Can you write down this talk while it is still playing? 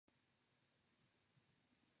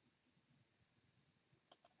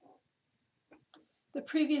The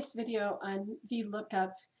previous video on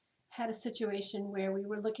VLOOKUP had a situation where we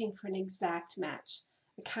were looking for an exact match,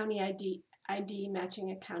 a county ID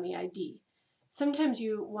matching a county ID. Sometimes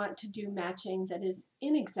you want to do matching that is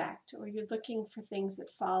inexact, or you're looking for things that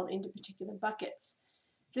fall into particular buckets.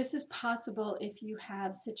 This is possible if you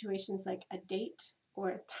have situations like a date or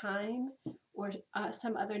a time or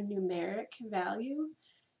some other numeric value.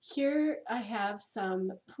 Here I have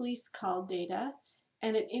some police call data,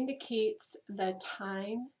 and it indicates the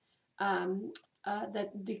time that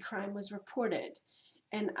the crime was reported.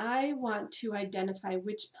 And I want to identify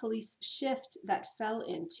which police shift that fell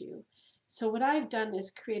into. So what I've done is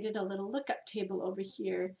created a little lookup table over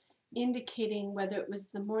here indicating whether it was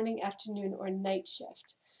the morning, afternoon, or night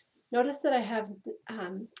shift. Notice that I have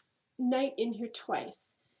night in here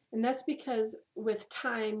twice, and that's because with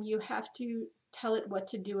time you have to tell it what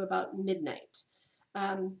to do about midnight.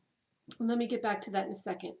 Let me get back to that in a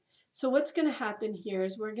second. So what's going to happen here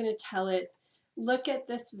is we're going to tell it, look at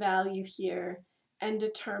this value here and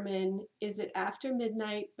determine, is it after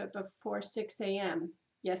midnight but before 6 a.m.?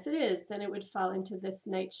 Yes, it is. Then it would fall into this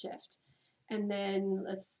night shift. And then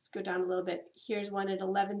let's go down a little bit. Here's one at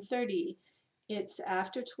 11:30. It's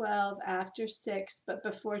after 12, after 6, but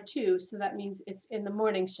before 2, so that means it's in the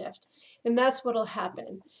morning shift. And that's what'll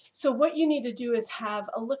happen. So what you need to do is have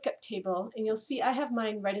a lookup table, and you'll see I have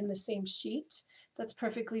mine right in the same sheet. That's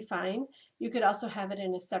perfectly fine. You could also have it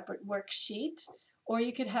in a separate worksheet, or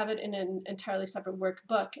you could have it in an entirely separate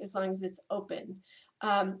workbook as long as it's open.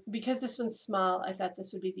 Because this one's small, I thought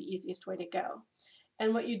this would be the easiest way to go.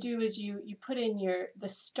 And what you do is you put in the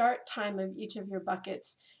start time of each of your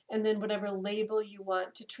buckets, and then whatever label you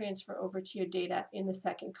want to transfer over to your data in the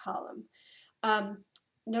second column.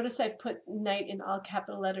 Notice I put night in all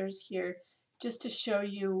capital letters here just to show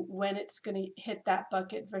you when it's going to hit that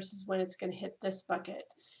bucket versus when it's going to hit this bucket.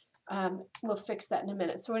 We'll fix that in a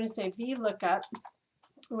minute. So we're going to say VLOOKUP.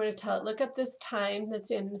 We're going to tell it, look up this time that's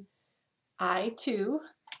in I2,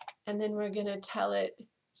 and then we're going to tell it,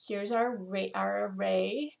 here's our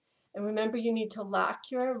array. And remember, you need to lock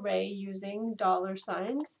your array using dollar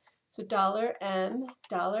signs. So $M,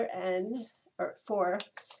 $N, or for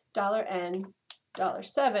 $N,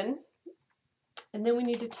 $7. And then we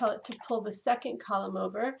need to tell it to pull the second column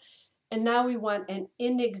over. And now we want an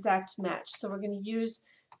inexact match. So we're going to use,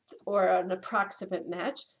 or an approximate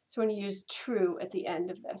match. So we're going to use true at the end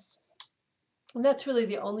of this. And that's really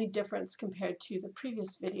the only difference compared to the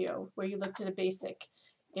previous video where you looked at a basic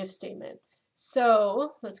if statement.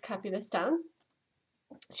 So let's copy this down.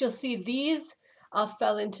 So you'll see these all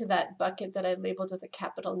fell into that bucket that I labeled with a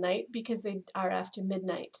capital night because they are after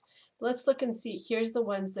midnight. Let's look and see. Here's the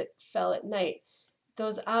ones that fell at night.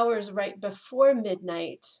 Those hours right before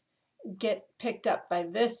midnight get picked up by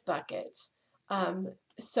this bucket.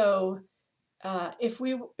 If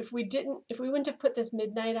we wouldn't have put this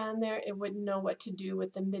midnight on there, it wouldn't know what to do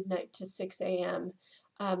with the midnight to 6 a.m.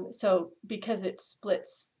 So because it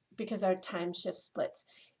splits, because our time shift splits.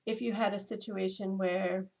 If you had a situation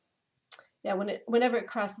where, yeah, whenever it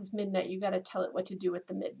crosses midnight, you got to tell it what to do with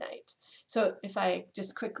the midnight. So if I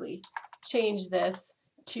just quickly change this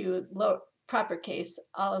to proper case,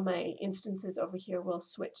 all of my instances over here will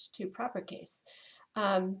switch to proper case.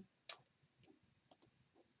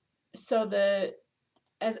 So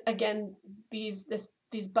again, these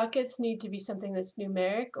buckets need to be something that's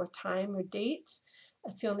numeric or time or date.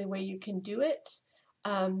 That's the only way you can do it.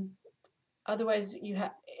 Otherwise, you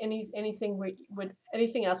have anything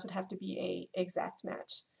else would have to be a exact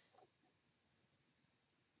match.